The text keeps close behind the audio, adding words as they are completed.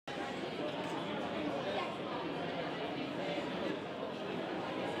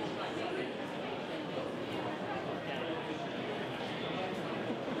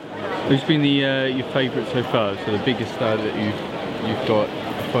Who's been your favourite so far? So the biggest star that you've got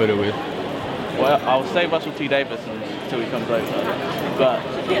a photo with? Well, I'll say Russell T Davis until he comes over, but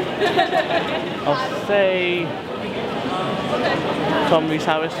I'll say Tom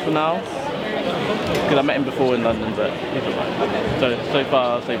Rees-Harris for now, because I met him before in London, but he's alright. So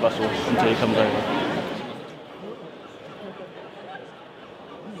far I'll say Russell until he comes over.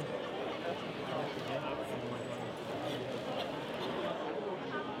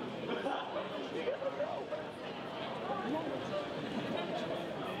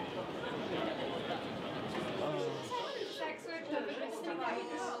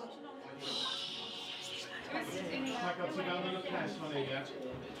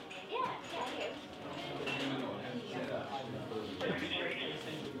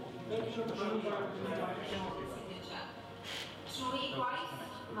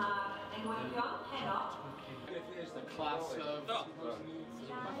 It's the class of...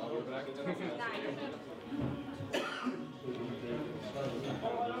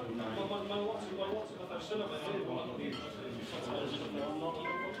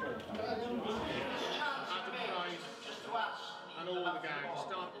 And all the gangs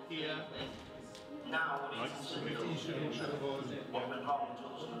start here. Now,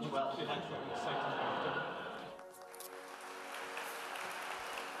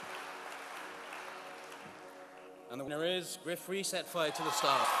 and the winner is Griff Reset Fire to the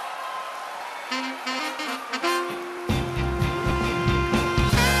start.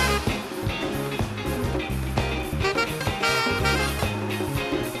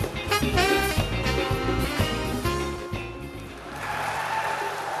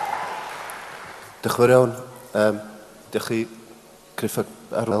 Diolch yn fawr iawn. Diolch chi Griff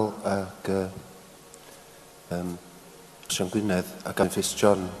Arwel ac Sian Gwynedd ac Anffus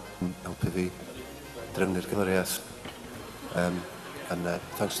John yn helpu fi drefnu'r gyforiaeth. And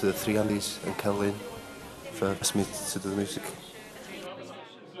thanks to the three Andys and Kelvin for asking me to do the music.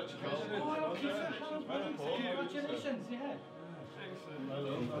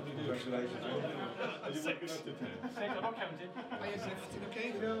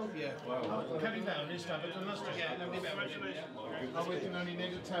 Cefn fewn i stafell yn ystod. Ie, newni mewn. A wedyn o'n i'n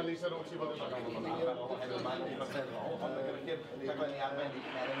neud y teli sy'n o'n ti bod yn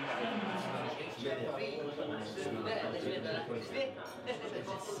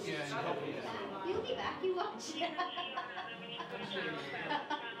You'll be back, you watch.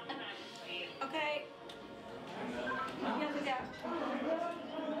 Okay.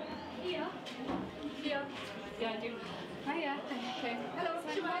 Here. Yeah, I do. Hiya. Okay. Hello,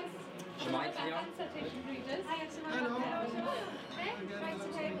 Shemai. Shemai, consultation readers. Hiya, Shemai. Hello. Okay, right,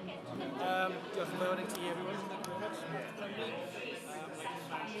 okay. Just learning to you, everyone.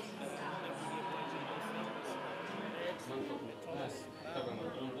 Thank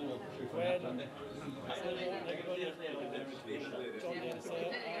you very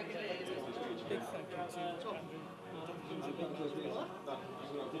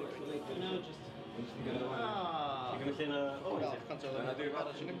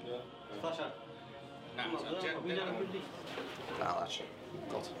much.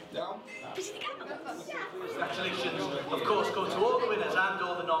 Congratulations, of course, go to all the winners and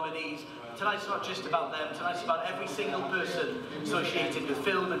all the nominees. Tonight's not just about them, tonight's about every single person associated with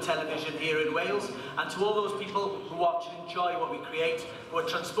film and television here in Wales, and to all those people who watch and enjoy what we create, who are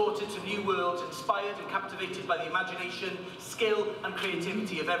transported to new worlds, inspired and captivated by the imagination, skill and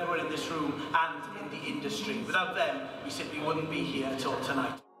creativity of everyone in this room and in the industry. Without them, we simply wouldn't be here at all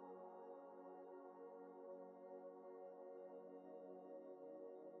tonight.